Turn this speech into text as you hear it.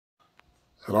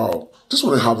Hello. Just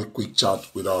want to have a quick chat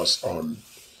with us on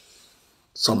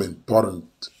some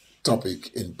important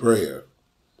topic in prayer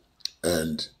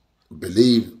and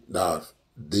believe that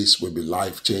this will be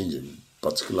life changing,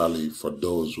 particularly for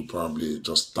those who probably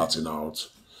just starting out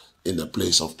in the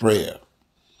place of prayer.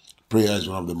 Prayer is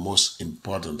one of the most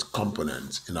important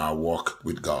components in our walk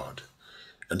with God.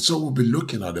 And so we'll be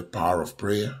looking at the power of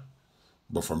prayer,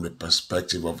 but from the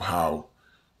perspective of how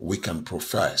we can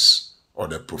profess or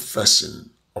the professing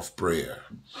of prayer.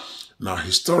 Now,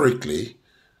 historically,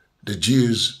 the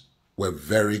Jews were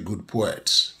very good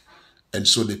poets, and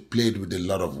so they played with a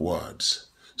lot of words.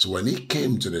 So when it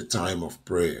came to the time of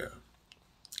prayer,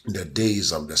 in the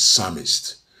days of the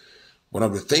psalmist, one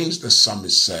of the things the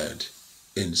psalmist said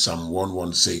in Psalm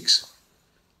 116,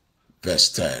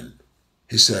 verse 10,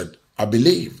 he said, I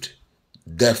believed,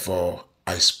 therefore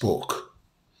I spoke.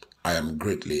 I am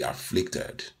greatly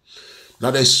afflicted. Now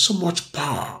there's so much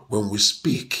power when we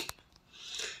speak.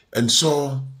 And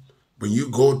so when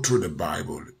you go through the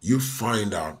Bible, you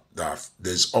find out that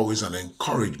there's always an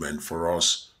encouragement for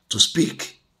us to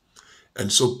speak.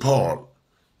 And so Paul,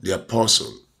 the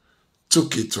apostle,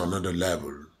 took it to another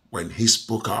level when he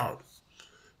spoke out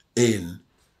in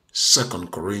 2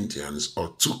 Corinthians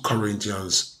or 2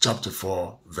 Corinthians chapter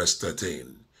 4, verse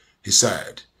 13. He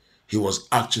said, he was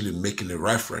actually making a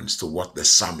reference to what the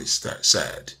psalmist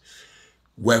said.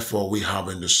 Wherefore we have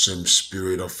in the same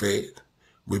spirit of faith,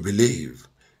 we believe,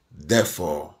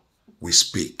 therefore we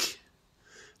speak.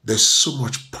 There's so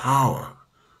much power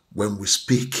when we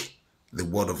speak the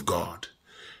word of God.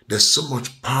 There's so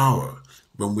much power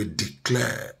when we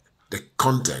declare the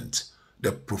content,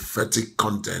 the prophetic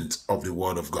content of the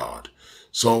word of God.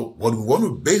 So what we want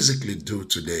to basically do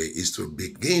today is to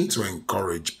begin to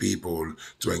encourage people,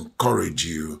 to encourage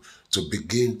you to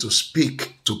begin to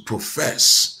speak, to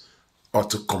profess, or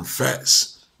to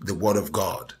confess the word of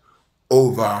God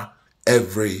over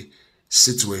every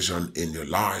situation in your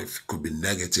life. It could be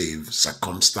negative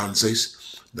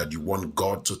circumstances that you want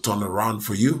God to turn around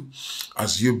for you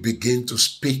as you begin to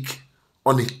speak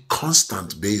on a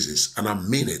constant basis. And I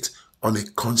mean it, on a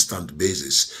constant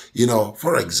basis. You know,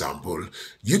 for example,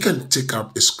 you can take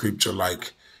up a scripture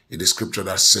like in the scripture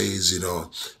that says,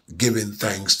 giving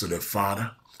thanks to the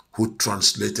Father who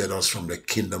translated us from the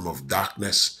kingdom of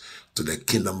darkness to the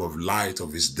kingdom of light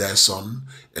of his dear son,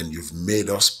 and you've made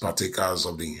us partakers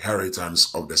of the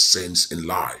inheritance of the saints in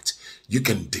light. You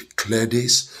can declare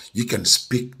this. You can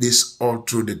speak this all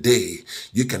through the day.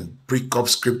 You can pick up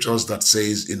scriptures that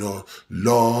says,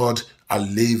 Lord, I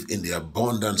live in the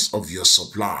abundance of your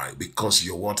supply, because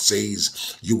your word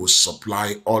says you will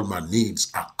supply all my needs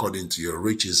according to your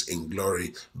riches in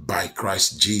glory by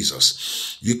Christ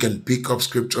Jesus. You can pick up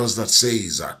scriptures that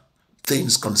says that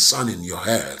things concerning your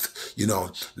health.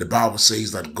 The Bible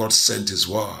says that God sent his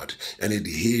word and it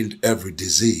healed every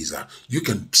disease. You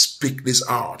can speak this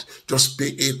out. Just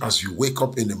speak it as you wake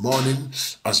up in the morning,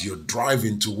 as you're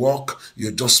driving to work.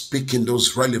 You're just speaking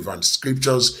those relevant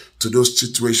scriptures to those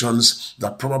situations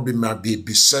that probably might be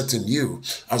besetting you.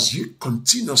 As you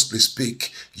continuously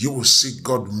speak, you will see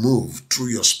God move through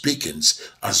your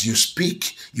speakings. As you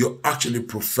speak, you're actually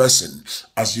professing.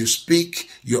 As you speak,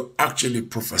 you're actually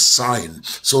prophesying.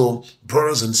 So,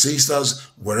 brothers and sisters,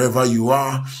 wherever you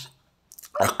are,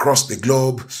 across the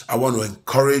globe, I want to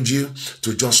encourage you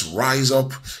to just rise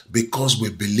up, because we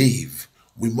believe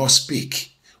we must speak.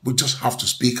 We just have to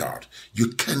speak out.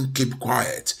 You can't keep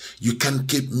quiet. You can't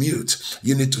keep mute.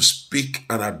 You need to speak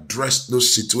and address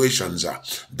those situations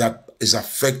that is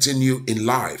affecting you in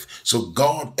life. So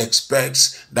God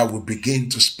expects that we begin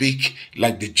to speak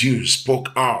like the Jews spoke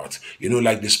out,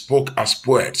 like they spoke as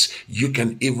poets. You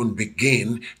can even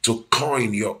begin to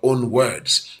coin your own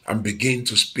words and begin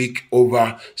to speak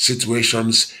over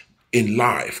situations in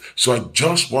life. So I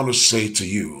just want to say to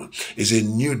you, is a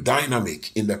new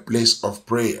dynamic in the place of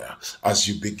prayer. As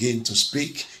you begin to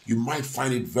speak, you might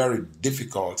find it very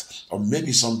difficult or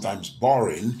maybe sometimes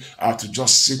boring to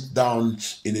just sit down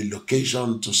in a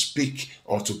location to speak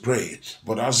or to pray.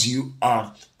 But as you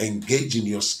are engaging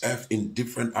yourself in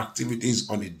different activities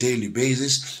on a daily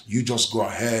basis, you just go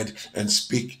ahead and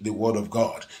speak the word of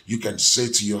God. You can say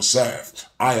to yourself,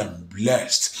 I am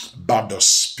blessed by the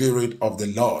Spirit of the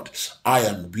Lord. I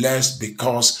am blessed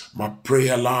because my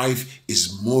prayer life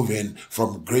is moving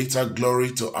from greater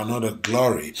glory to another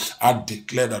glory. I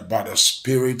declare that by the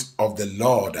Spirit of the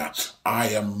Lord, I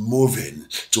am moving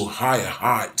to higher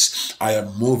heights. I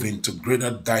am moving to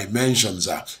greater dimensions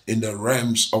in the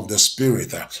realms of the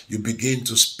Spirit. You begin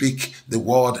to speak the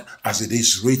word as it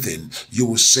is written. You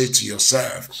will say to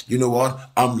yourself, you know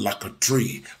what? I'm like a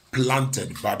tree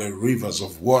planted by the rivers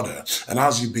of water. And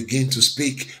as you begin to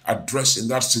speak, addressing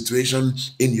that situation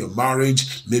in your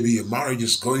marriage, maybe your marriage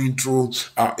is going through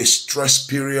a stress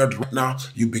period right now,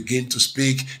 you begin to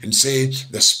speak and say,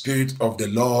 the Spirit of the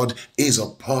Lord is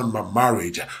upon my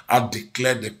marriage. I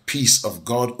declare the peace of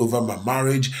God over my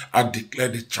marriage. I declare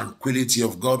the tranquility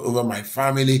of God over my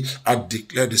family. I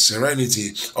declare the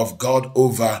serenity of God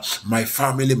over my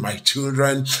family, my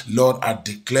children. Lord, I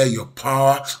declare your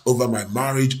power over my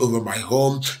marriage, over my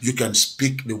home. You can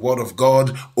speak the word of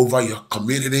God over your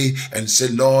community and say,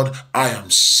 Lord, I am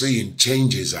seeing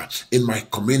changes in my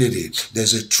community.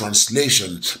 There's a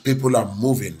translation. People are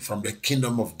moving from the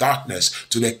kingdom of darkness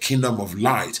to the kingdom of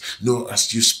light. No,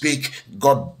 as you speak,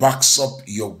 God backs up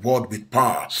your word with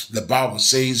power. The Bible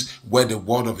says, where the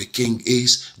word of a king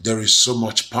is, there is so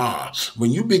much power.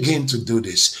 When you begin to do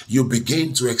this, you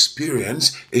begin to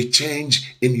experience a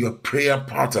change in your prayer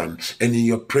pattern and in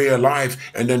your prayer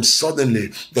life. And then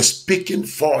suddenly the speaking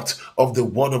forth of the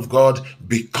word of God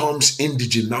becomes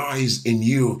indigenized in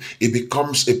you. It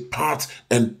becomes a part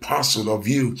and parcel of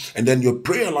you. And then your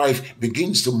prayer life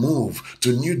begins to move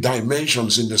to new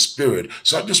dimensions in the spirit.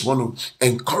 So I just want to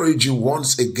encourage you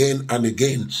once again and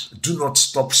again. Do not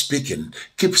stop speaking.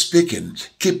 Keep speaking.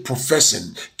 Keep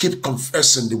professing. Keep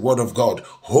confessing the word of God.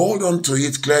 Hold on to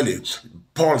it clearly.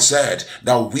 Paul said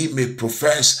that we may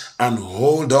profess and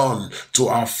hold on to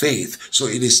our faith. So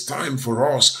it is time for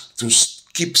us to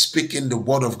keep speaking the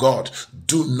word of God.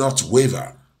 Do not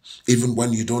waver. Even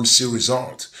when you don't see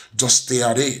result, just stay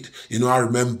at it. You know, I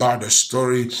remember the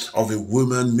story of a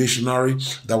woman missionary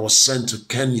that was sent to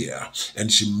Kenya,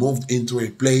 and she moved into a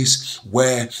place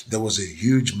where there was a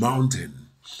huge mountain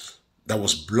that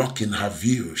was blocking her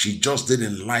view. She just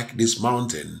didn't like this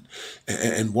mountain.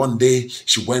 And one day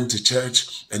she went to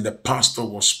church and the pastor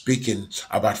was speaking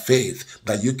about faith,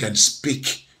 that you can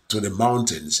speak to the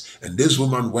mountains. And this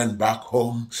woman went back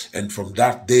home, and from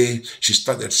that day she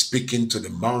started speaking to the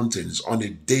mountains on a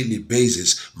daily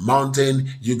basis. Mountain,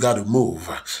 you got to move.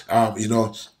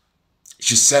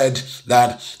 She said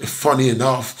that, funny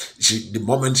enough, the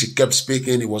moment she kept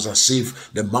speaking, it was as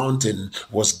if the mountain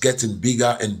was getting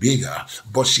bigger and bigger.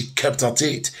 But she kept at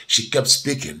it. She kept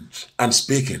speaking and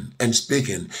speaking and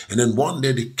speaking. And then one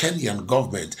day, the Kenyan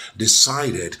government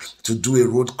decided to do a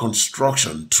road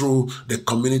construction through the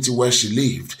community where she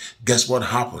lived. Guess what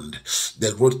happened?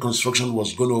 The road construction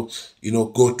was going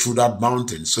to, go through that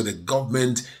mountain. So the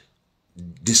government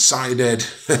decided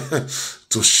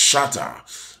to shatter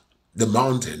the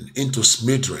mountain into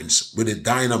smithereens with a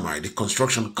dynamite, the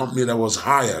construction company that was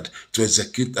hired to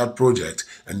execute that project.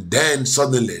 And then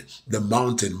suddenly the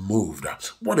mountain moved.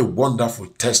 What a wonderful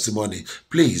testimony.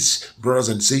 Please, brothers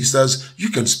and sisters,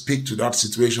 you can speak to that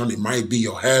situation. It might be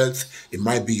your health, it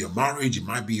might be your marriage, it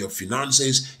might be your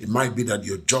finances, it might be that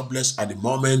you're jobless at the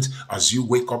moment. As you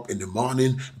wake up in the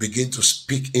morning, begin to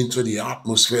speak into the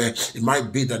atmosphere. It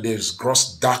might be that there's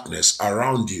gross darkness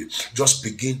around you. Just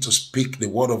begin to speak the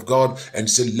word of God and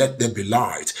say, let there be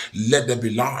light. Let there be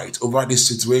light over this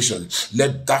situation.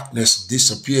 Let darkness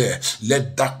disappear.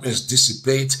 Let darkness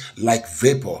dissipate like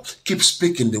vapor. Keep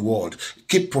speaking the word.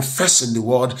 Keep professing the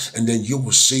word, and then you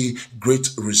will see great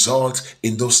result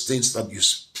in those things that you're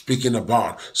speaking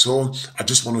about. So I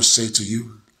just want to say to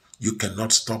you, you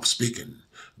cannot stop speaking.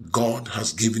 God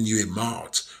has given you a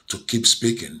mouth to keep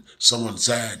speaking. Someone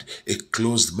said a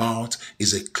closed mouth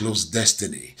is a closed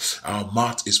destiny. Our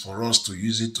mouth is for us to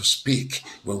use it to speak.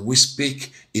 When we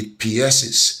speak, it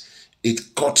pierces.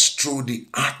 It cuts through the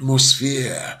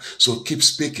atmosphere. So keep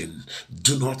speaking.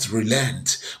 Do not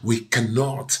relent. We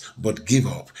cannot but give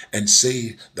up and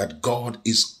say that God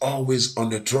is always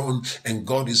on the throne and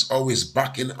God is always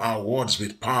backing our words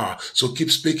with power. So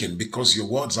keep speaking, because your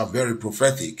words are very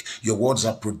prophetic. Your words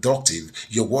are productive.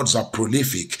 Your words are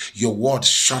prolific. Your word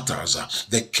shatters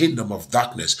the kingdom of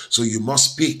darkness. So you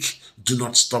must speak. Do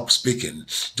not stop speaking.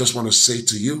 Just want to say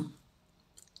to you,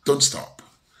 don't stop.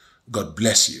 God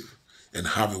bless you and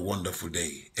have a wonderful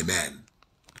day. Amen.